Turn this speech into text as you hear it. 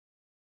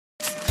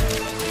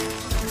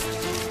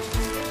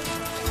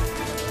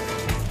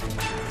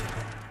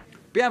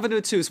Bienvenue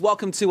à tous.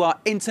 Welcome to our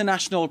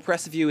international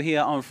press review here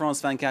on France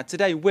 24.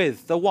 Today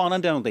with the one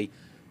and only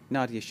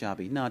Nadia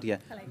Chabi. Nadia,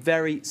 hello.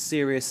 Very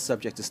serious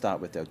subject to start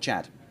with though.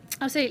 Chad.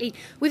 Absolutely.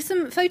 With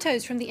some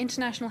photos from the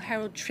International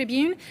Herald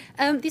Tribune.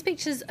 These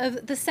pictures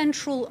of the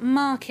central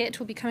market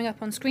will be coming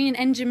up on screen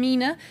in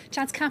N'Djamena,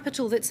 Chad's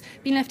capital, that's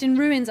been left in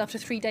ruins after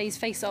 3 days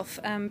face-off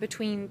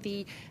between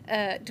the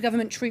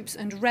government troops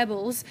and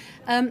rebels.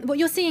 What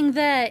you're seeing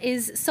there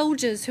is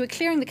soldiers who are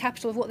clearing the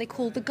capital of what they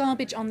call the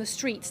garbage on the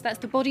streets. That's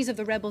the bodies of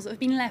the rebels that have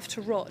been left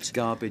to rot.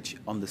 Garbage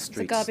on the streets.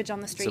 The garbage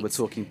on the streets. So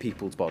we're talking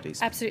people's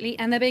bodies. Absolutely.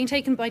 And they're being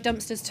taken by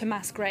dumpsters to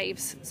mass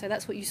graves. So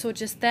that's what you saw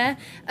just there.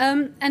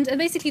 And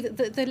basically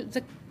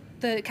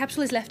the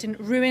capital is left in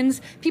ruins.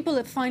 People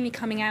are finally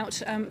coming out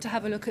to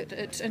have a look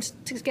at and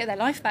to get their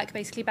life back,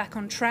 basically back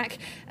on track.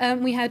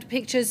 We had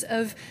pictures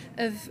of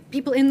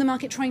people in the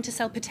market trying to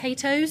sell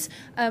potatoes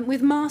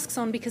with masks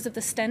on because of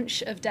the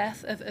stench of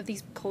death of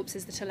these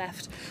corpses that are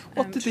left.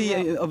 What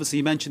did obviously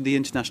you mentioned the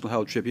International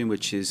Herald Tribune,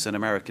 which is an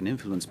American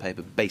influence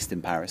paper based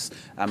in Paris,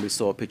 and we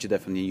saw a picture there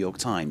from the New York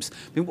Times.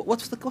 I mean,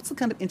 what's the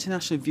kind of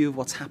international view of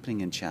what's happening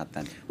in Chad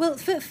then? Well,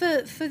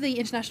 for the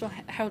International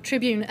Herald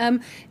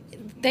Tribune,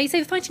 they say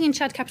the fighting in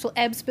Chad capital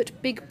ebbs, but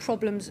big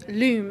problems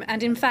loom.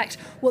 And in fact,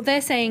 what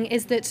they're saying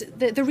is that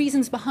the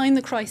reasons behind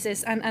the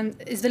crisis and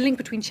is the link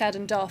between Chad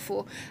and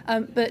Darfur.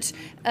 But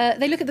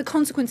they look at the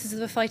consequences of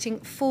the fighting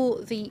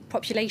for the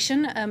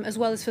population as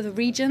well as for the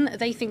region.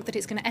 They think that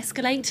it's going to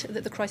escalate,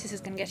 that the crisis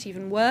is going to get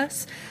even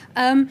worse.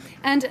 And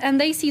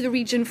they see the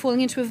region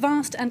falling into a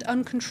vast and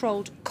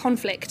uncontrolled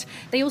conflict.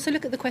 They also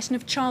look at the question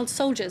of child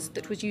soldiers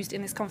that was used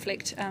in this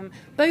conflict,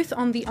 both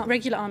on the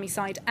regular army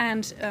side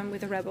and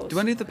with the rebels. Do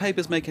any of the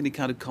papers make any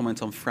kind of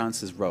comment on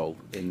France's role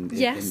in the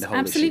whole issue? Yes,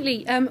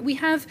 absolutely. We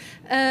have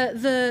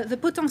Le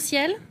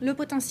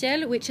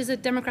Potentiel, which is a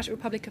Democratic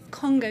Republic of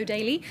Congo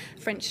daily,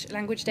 French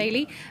language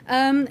daily.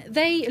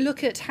 They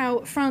look at how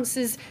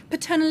France's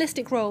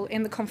paternalistic role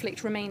in the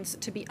conflict remains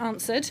to be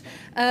answered.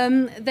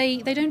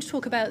 They don't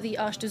talk about the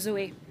Arche de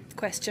Zoé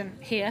question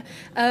here,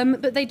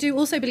 but they do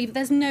also believe that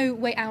there's no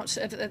way out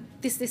of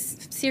this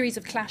series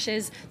of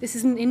clashes. This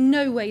is in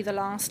no way the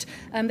last.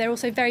 They're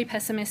also very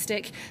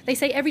pessimistic. They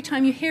say every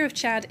time you hear of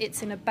Chad,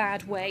 it's in a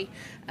bad way,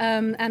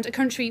 and a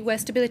country where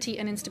stability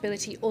and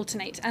instability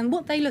alternate. And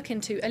what they look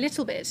into a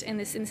little bit in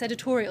this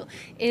editorial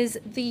is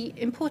the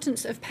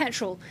importance of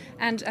petrol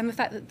and the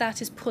fact that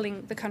that is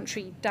pulling the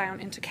country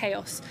down into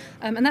chaos.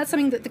 And that's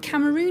something that the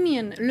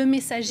Cameroonian Le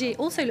Messager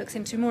also looks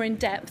into more in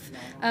depth,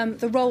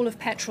 the role of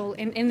petrol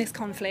in this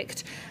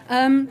conflict.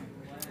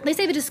 They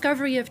say the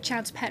discovery of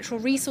Chad's petrol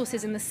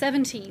resources in the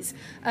 70s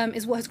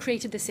is what has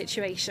created this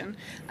situation,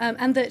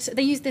 and that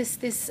they use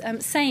this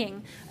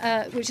saying,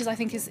 which I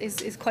think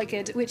is quite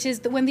good, which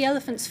is that when the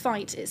elephants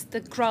fight, it's the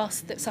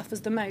grass that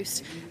suffers the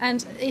most,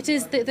 and it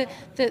is the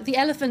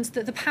elephants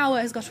that the power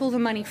has got all the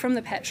money from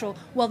the petrol,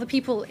 while the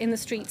people in the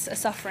streets are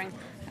suffering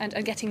and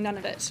are getting none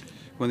of it.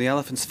 When the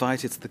elephants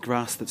fight, it's the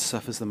grass that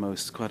suffers the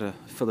most. Quite a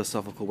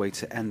philosophical way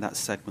to end that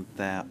segment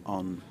there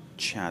on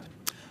Chad.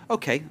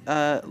 Okay,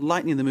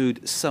 lightening the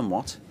mood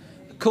somewhat.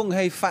 Kung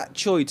Hei Fat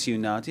Choi to you,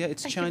 Nadia.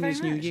 It's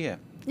Chinese New Year.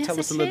 Yes, Tell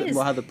us a little bit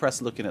more how the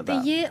press are looking at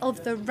that. The year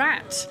of the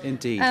rat.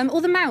 Indeed.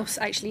 Or the mouse,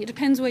 actually. It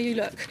depends where you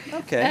look.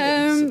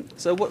 Okay.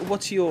 So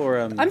what's your...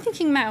 I'm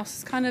thinking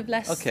mouse, kind of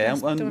less... Okay,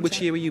 and which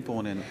year were you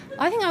born in?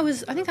 I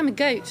think I'm a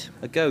goat.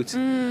 A goat?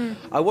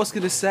 I was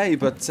going to say,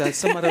 but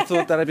someone had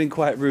thought that had been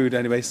quite rude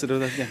anyway. Sort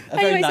of, yeah. A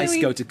very nice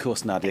goat, of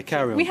course, Nadia.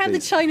 Carry on, We had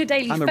please. the China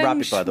Daily I'm a Feng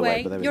rabbit, Shui. by the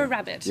way. But there we You're go. a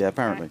rabbit. Yeah,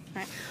 apparently.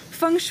 Right.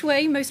 Feng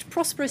Shui most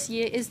prosperous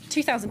year is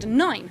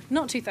 2009,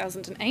 not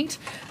 2008.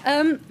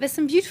 There's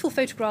some beautiful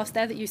photographs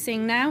there that you're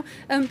seeing now,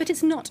 but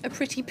it's not a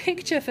pretty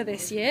picture for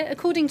this year.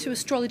 According to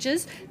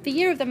astrologers, the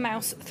year of the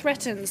mouse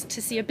threatens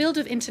to see a build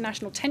of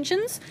international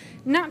tensions,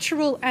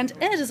 natural and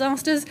air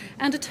disasters,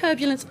 and a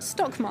turbulent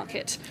stock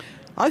market.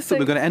 I thought we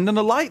were going to end on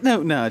a light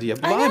note, Nadia.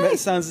 Blimey, it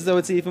sounds as though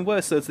it's even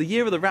worse. So it's the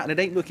year of the rat and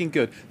it ain't looking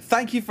good.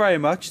 Thank you very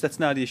much. That's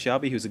Nadia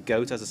Chabi, who's a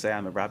goat. As I say,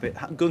 I'm a rabbit.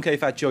 Kung Hei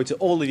Fat Choi to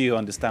all of you who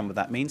understand what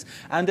that means.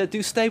 And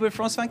do stay with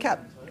France 24.